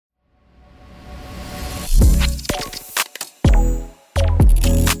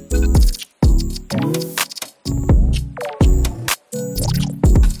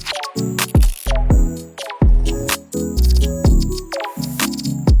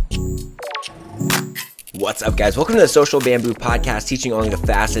What's up, guys? Welcome to the Social Bamboo Podcast, teaching only the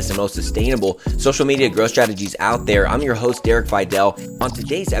fastest and most sustainable social media growth strategies out there. I'm your host, Derek Vidal. On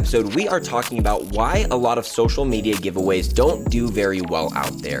today's episode, we are talking about why a lot of social media giveaways don't do very well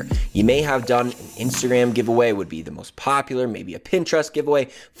out there. You may have done an Instagram giveaway, would be the most popular, maybe a Pinterest giveaway,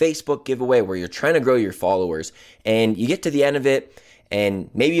 Facebook giveaway, where you're trying to grow your followers, and you get to the end of it, and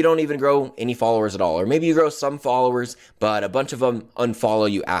maybe you don't even grow any followers at all. Or maybe you grow some followers, but a bunch of them unfollow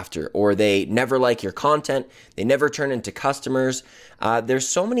you after. Or they never like your content. They never turn into customers. There's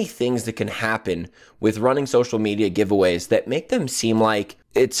so many things that can happen with running social media giveaways that make them seem like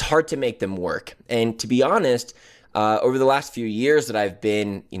it's hard to make them work. And to be honest, over the last few years that I've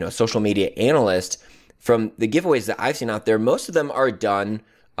been, a social media analyst, from the giveaways that I've seen out there, most of them are done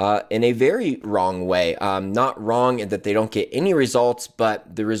in a very wrong way. Not wrong in that they don't get any results,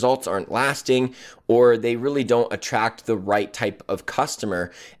 but the results aren't lasting, or they really don't attract the right type of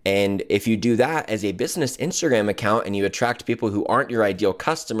customer. And if you do that as a business Instagram account and you attract people who aren't your ideal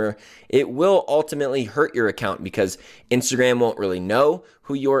customer, it will ultimately hurt your account because Instagram won't really know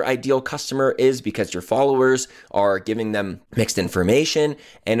who your ideal customer is because your followers are giving them mixed information.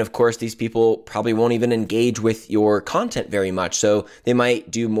 And of course, these people probably won't even engage with your content very much. So they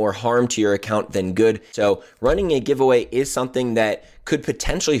might do more harm to your account than good. So running a giveaway is something that could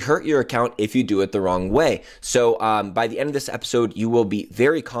potentially hurt your account if you do it the wrong way. So by the end of this episode, you will be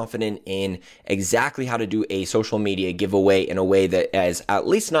very confident in exactly how to do a social media giveaway in a way that is at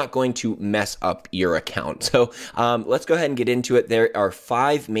least not going to mess up your account. So let's go ahead and get into it. There are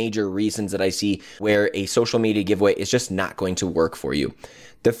 5 major reasons that I see where a social media giveaway is just not going to work for you.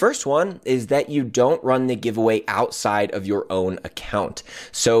 The first one is that you don't run the giveaway outside of your own account.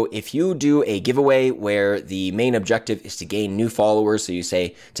 So if you do a giveaway where the main objective is to gain new followers, so you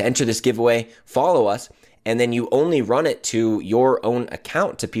say to enter this giveaway, follow us, and then you only run it to your own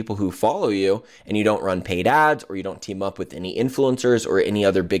account, to people who follow you, and you don't run paid ads, or you don't team up with any influencers or any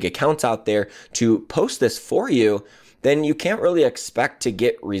other big accounts out there to post this for you, then you can't really expect to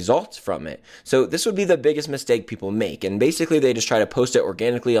get results from it. So this would be the biggest mistake people make. And basically they just try to post it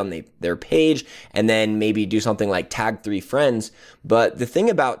organically on their page and then maybe do something like tag 3 friends. But the thing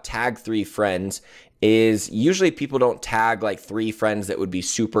about tag 3 friends is usually people don't tag like 3 friends that would be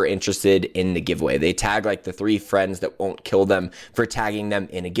super interested in the giveaway. They tag like the 3 friends that won't kill them for tagging them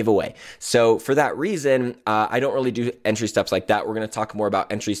in a giveaway. So for that reason, I don't really do entry steps like that. We're going to talk more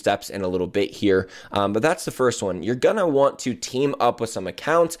about entry steps in a little bit here. But that's the first one. You're going to want to team up with some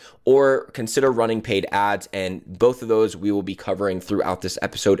accounts or consider running paid ads. And both of those we will be covering throughout this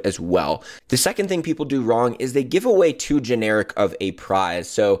episode as well. The second thing people do wrong is they give away too generic of a prize.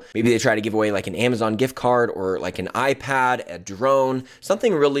 So maybe they try to give away like an Amazon gift card or like an iPad, a drone,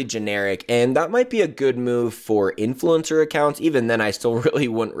 something really generic. And that might be a good move for influencer accounts. Even then, I still really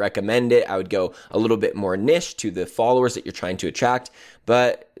wouldn't recommend it. I would go a little bit more niche to the followers that you're trying to attract.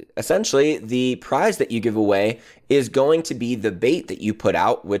 But essentially, the prize that you give away is going to be the bait that you put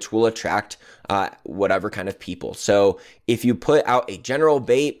out, which will attract whatever kind of people. So if you put out a general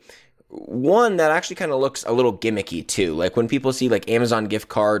bait, one that actually kind of looks a little gimmicky too. Like when people see like Amazon gift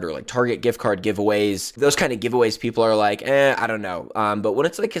card or like Target gift card giveaways, those kind of giveaways, people are like, I don't know. But when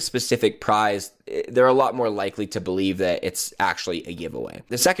it's like a specific prize, they're a lot more likely to believe that it's actually a giveaway.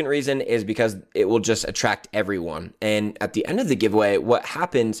 The second reason is because it will just attract everyone. And at the end of the giveaway, what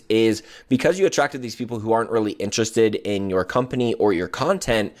happens is because you attracted these people who aren't really interested in your company or your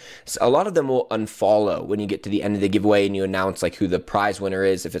content, a lot of them will unfollow when you get to the end of the giveaway and you announce like who the prize winner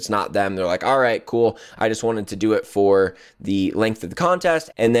is. If it's not them, they're like, all right, cool. I just wanted to do it for the length of the contest.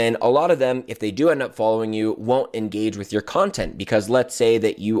 And then a lot of them, if they do end up following you, won't engage with your content because let's say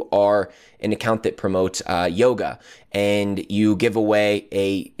that you are an account that promotes yoga and you give away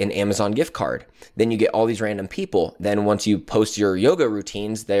an Amazon gift card. Then you get all these random people. Then once you post your yoga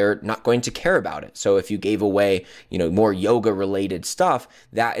routines, they're not going to care about it. So if you gave away, more yoga related stuff,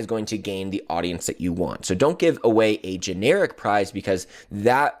 that is going to gain the audience that you want. So don't give away a generic prize because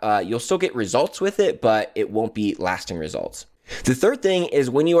that you'll still get results with it, but it won't be lasting results. The third thing is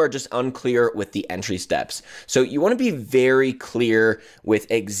when you are just unclear with the entry steps. So you want to be very clear with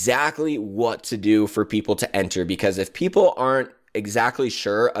exactly what to do for people to enter, because if people aren't exactly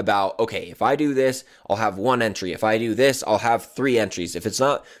sure about, okay, if I do this, I'll have 1 entry. If I do this, I'll have 3 entries. If it's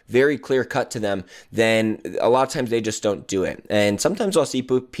not very clear cut to them, then a lot of times they just don't do it. And sometimes I'll see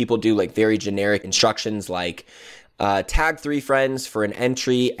people do like very generic instructions like, tag 3 friends for an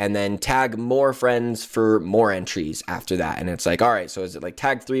entry and then tag more friends for more entries after that. And it's like, all right, so is it like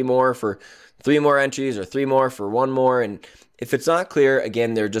tag 3 more for 3 more entries or 3 more for 1 more? And If it's not clear,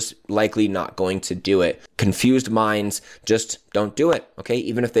 again, they're just likely not going to do it. Confused minds just don't do it, okay?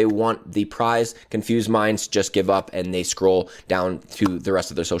 Even if they want the prize, confused minds just give up and they scroll down to the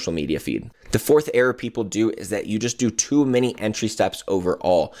rest of their social media feed. The fourth error people do is that you just do too many entry steps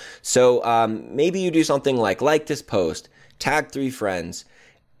overall. So maybe you do something like this post, tag 3 friends,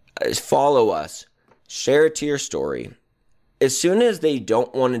 follow us, share it to your story. As soon as they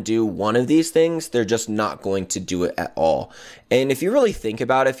don't want to do one of these things, they're just not going to do it at all. And if you really think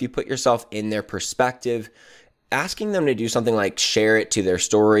about it, if you put yourself in their perspective, asking them to do something like share it to their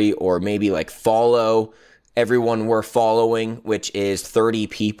story or maybe like follow everyone we're following, which is 30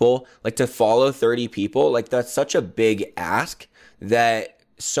 people, like to follow 30 people, like that's such a big ask that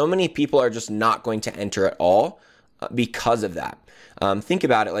so many people are just not going to enter at all because of that. Think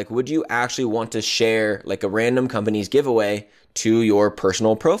about it. Like, would you actually want to share like a random company's giveaway to your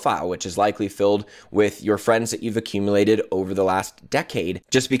personal profile, which is likely filled with your friends that you've accumulated over the last decade,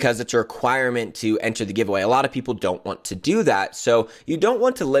 just because it's a requirement to enter the giveaway? A lot of people don't want to do that. So you don't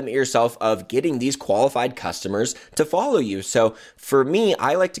want to limit yourself of getting these qualified customers to follow you. So for me,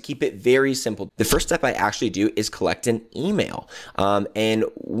 I like to keep it very simple. The first step I actually do is collect an email. And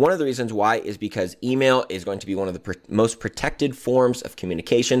one of the reasons why is because email is going to be one of the most protected forms of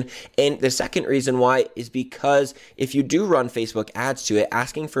communication. And the second reason why is because if you do run Facebook ads to it,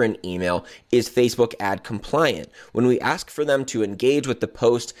 asking for an email is Facebook ad compliant. When we ask for them to engage with the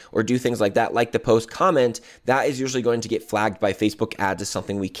post or do things like that, like the post comment, that is usually going to get flagged by Facebook ads as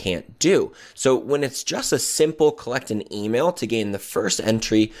something we can't do. So when it's just a simple collect an email to gain the first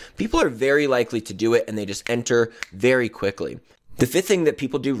entry, people are very likely to do it and they just enter very quickly. The fifth thing that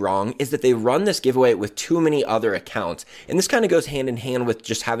people do wrong is that they run this giveaway with too many other accounts. And this kind of goes hand in hand with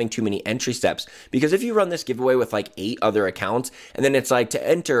just having too many entry steps. Because if you run this giveaway with like 8 other accounts, and then it's like to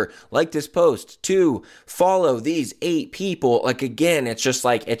enter, like this post, to follow these 8 people, like again, it's just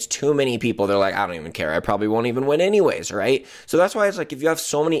like, it's too many people. They're like, I don't even care. I probably won't even win anyways, right? So that's why it's like, if you have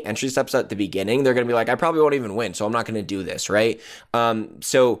so many entry steps at the beginning, they're going to be like, I probably won't even win, so I'm not going to do this, right?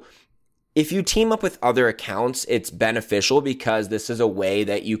 So if you team up with other accounts, it's beneficial because this is a way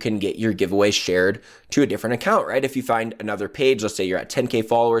that you can get your giveaway shared to a different account, right? If you find another page, let's say you're at 10K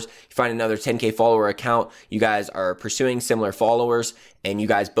followers, you find another 10K follower account, you guys are pursuing similar followers and you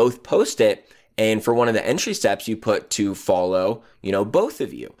guys both post it. And for one of the entry steps, you put to follow, both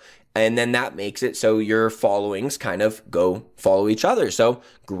of you. And then that makes it so your followings kind of go follow each other. So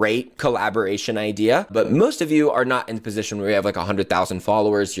great collaboration idea. But most of you are not in the position where you have like 100,000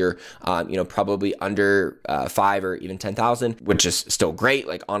 followers. You're, probably under 5 or even 10,000, which is still great.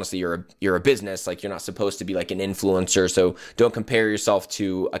 Like honestly, you're a business. Like you're not supposed to be like an influencer. So don't compare yourself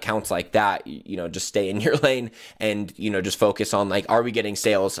to accounts like that. Just stay in your lane and just focus on like, are we getting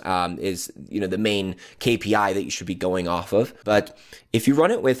sales? Is the main KPI that you should be going off of. But if you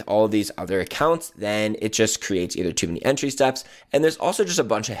run it with all of these other accounts, then it just creates either too many entry steps, and there's also just a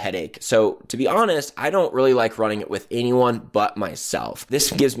bunch of headache. So to be honest, I don't really like running it with anyone but myself.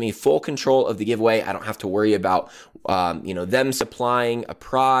 This gives me full control of the giveaway. I don't have to worry about them supplying a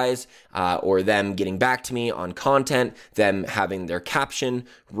prize or them getting back to me on content, them having their caption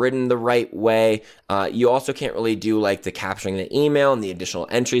written the right way. You also can't really do like the capturing the email and the additional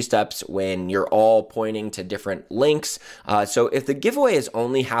entry steps when you're all pointing to different links. So if the giveaway is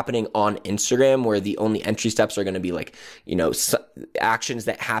only happening on Instagram, where the only entry steps are going to be like, actions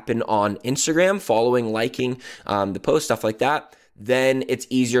that happen on Instagram, following, liking the post, stuff like that, then it's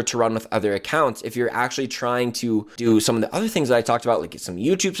easier to run with other accounts. If you're actually trying to do some of the other things that I talked about, like get some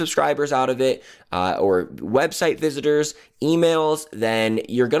YouTube subscribers out of it, or website visitors, emails, then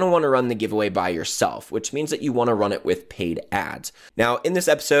you're going to want to run the giveaway by yourself, which means that you want to run it with paid ads. Now, in this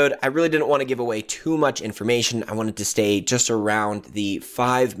episode, I really didn't want to give away too much information. I wanted to stay just around the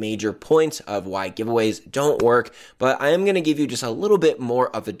 5 major points of why giveaways don't work, but I am going to give you just a little bit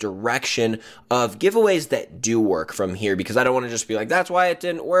more of a direction of giveaways that do work from here, because I don't want to just be like, that's why it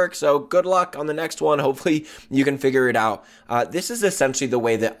didn't work, so good luck on the next one. Hopefully you can figure it out. This is essentially the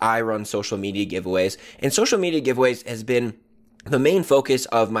way that I run social media giveaways, and social media giveaways has been the main focus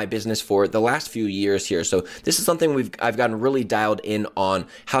of my business for the last few years here. So this is something I've gotten really dialed in on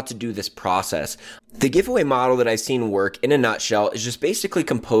how to do this process. The giveaway model that I've seen work in a nutshell is just basically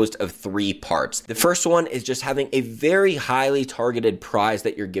composed of 3 parts. The first one is just having a very highly targeted prize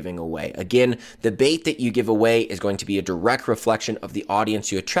that you're giving away. Again, the bait that you give away is going to be a direct reflection of the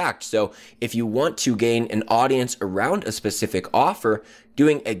audience you attract. So if you want to gain an audience around a specific offer,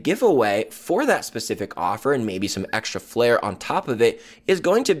 doing a giveaway for that specific offer and maybe some extra flair on top of it is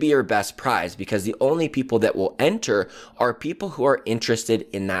going to be your best prize, because the only people that will enter are people who are interested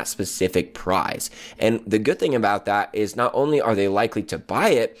in that specific prize. And the good thing about that is not only are they likely to buy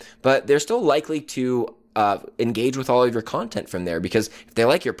it, but they're still likely to engage with all of your content from there, because if they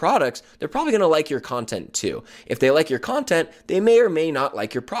like your products, they're probably going to like your content too. If they like your content, they may or may not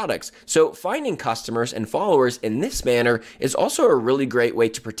like your products. So finding customers and followers in this manner is also a really great way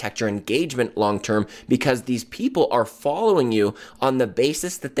to protect your engagement long term, because these people are following you on the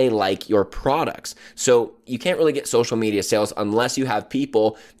basis that they like your products. So you can't really get social media sales unless you have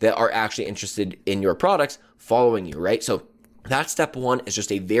people that are actually interested in your products following you, right? So that's step one, is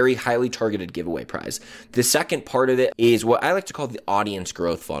just a very highly targeted giveaway prize. The second part of it is what I like to call the audience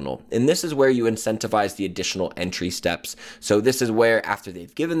growth funnel. And this is where you incentivize the additional entry steps. So this is where after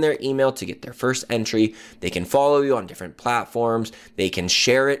they've given their email to get their first entry, they can follow you on different platforms. They can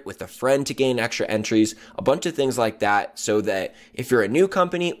share it with a friend to gain extra entries, a bunch of things like that. So that if you're a new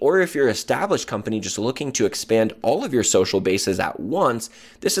company or if you're an established company just looking to expand all of your social bases at once,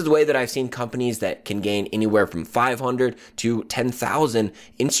 this is the way that I've seen companies that can gain anywhere from 500 to 10,000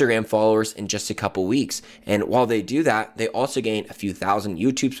 Instagram followers in just a couple weeks. And while they do that, they also gain a few thousand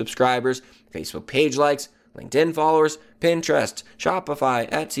YouTube subscribers, Facebook page likes, LinkedIn followers, Pinterest, Shopify,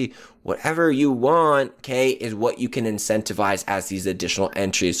 Etsy, whatever you want, okay, is what you can incentivize as these additional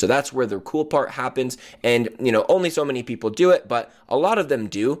entries. So that's where the cool part happens. And, only so many people do it, but a lot of them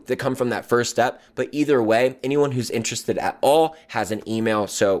do that come from that first step. But either way, anyone who's interested at all has an email.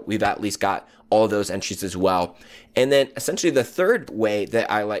 So we've at least got all those entries as well. And then essentially the third way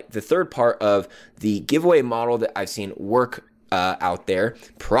that I like, the third part of the giveaway model that I've seen work out there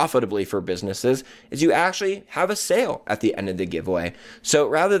profitably for businesses is you actually have a sale at the end of the giveaway. So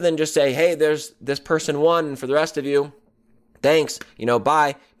rather than just say, hey, there's this person won, and for the rest of you, thanks,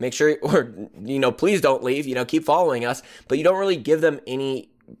 bye, make sure, or, please don't leave, keep following us, but you don't really give them any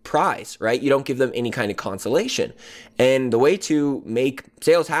prize, right? You don't give them any kind of consolation. And the way to make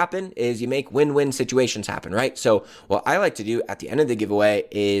sales happen is you make win-win situations happen, right? So what I like to do at the end of the giveaway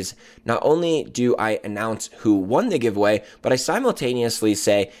is not only do I announce who won the giveaway, but I simultaneously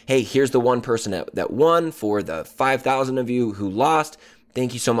say, hey, here's the one person that won. For the 5,000 of you who lost,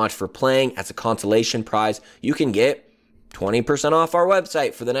 thank you so much for playing. As a consolation prize, you can get 20% off our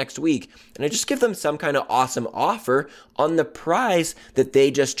website for the next week. And I just give them some kind of awesome offer on the prize that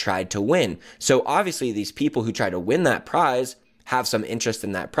they just tried to win. So obviously these people who try to win that prize have some interest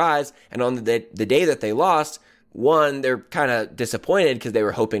in that prize. And on the day that they lost, one, they're kind of disappointed because they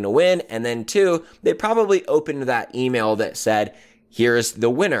were hoping to win. And then two, they probably opened that email that said, here's the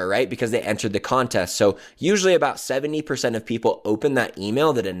winner, right? Because they entered the contest. So usually about 70% of people open that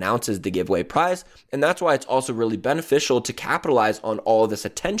email that announces the giveaway prize. And that's why it's also really beneficial to capitalize on all of this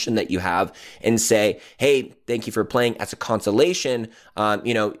attention that you have and say, hey, thank you for playing. As a consolation.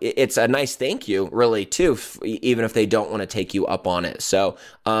 It's a nice thank you really too, even if they don't want to take you up on it. So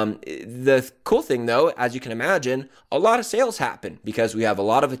the cool thing though, as you can imagine, a lot of sales happen because we have a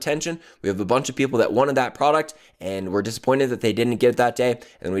lot of attention. We have a bunch of people that wanted that product and we're disappointed that they didn't get it that day.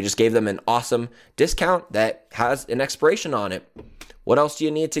 And we just gave them an awesome discount that has an expiration on it. What else do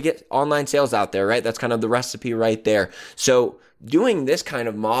you need to get online sales out there, right? That's kind of the recipe right there. So doing this kind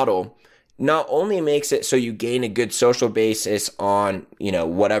of model not only makes it so you gain a good social basis on,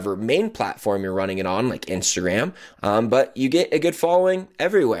 whatever main platform you're running it on, like Instagram, but you get a good following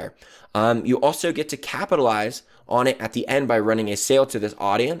everywhere. You also get to capitalize on it at the end by running a sale to this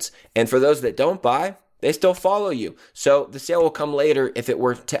audience. And for those that don't buy, they still follow you. So the sale will come later if it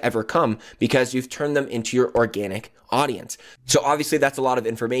were to ever come because you've turned them into your organic audience. So obviously that's a lot of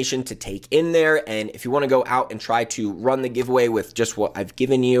information to take in there. And if you want to go out and try to run the giveaway with just what I've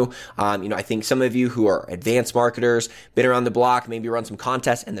given you, I think some of you who are advanced marketers, been around the block, maybe run some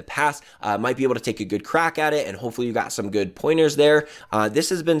contests in the past, might be able to take a good crack at it. And hopefully you got some good pointers there. This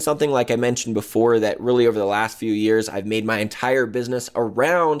has been something, like I mentioned before, that really over the last few years, I've made my entire business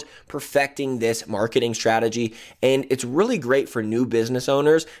around perfecting this marketing strategy. And it's really great for new business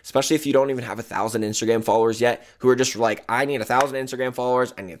owners, especially if you don't even have 1,000 Instagram followers yet, who are just like, I need 1,000 Instagram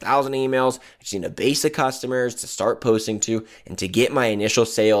followers, I need 1,000 emails, I just need a base of customers to start posting to and to get my initial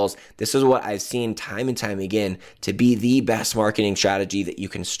sales. This is what I've seen time and time again to be the best marketing strategy that you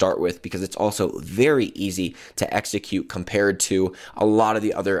can start with, because it's also very easy to execute compared to a lot of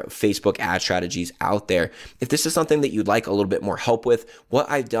the other Facebook ad strategies out there. If this is something that you'd like a little bit more help with, what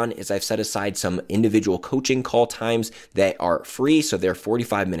I've done is I've set aside some individual coaching call times that are free. So they're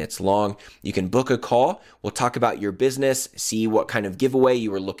 45 minutes long. You can book a call. We'll talk about your business, see what kind of giveaway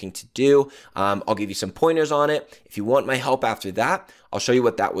you were looking to do. I'll give you some pointers on it. If you want my help after that, I'll show you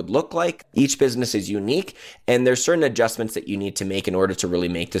what that would look like. Each business is unique, and there's certain adjustments that you need to make in order to really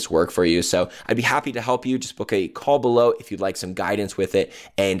make this work for you. So I'd be happy to help you. Just book a call below if you'd like some guidance with it,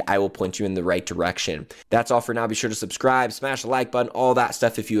 and I will point you in the right direction. That's all for now. Be sure to subscribe, smash the like button, all that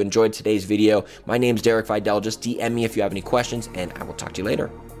stuff if you enjoyed today's video. My name's Derek Vidal. Just DM me if you have any questions, and I will talk to you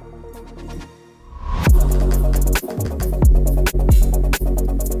later.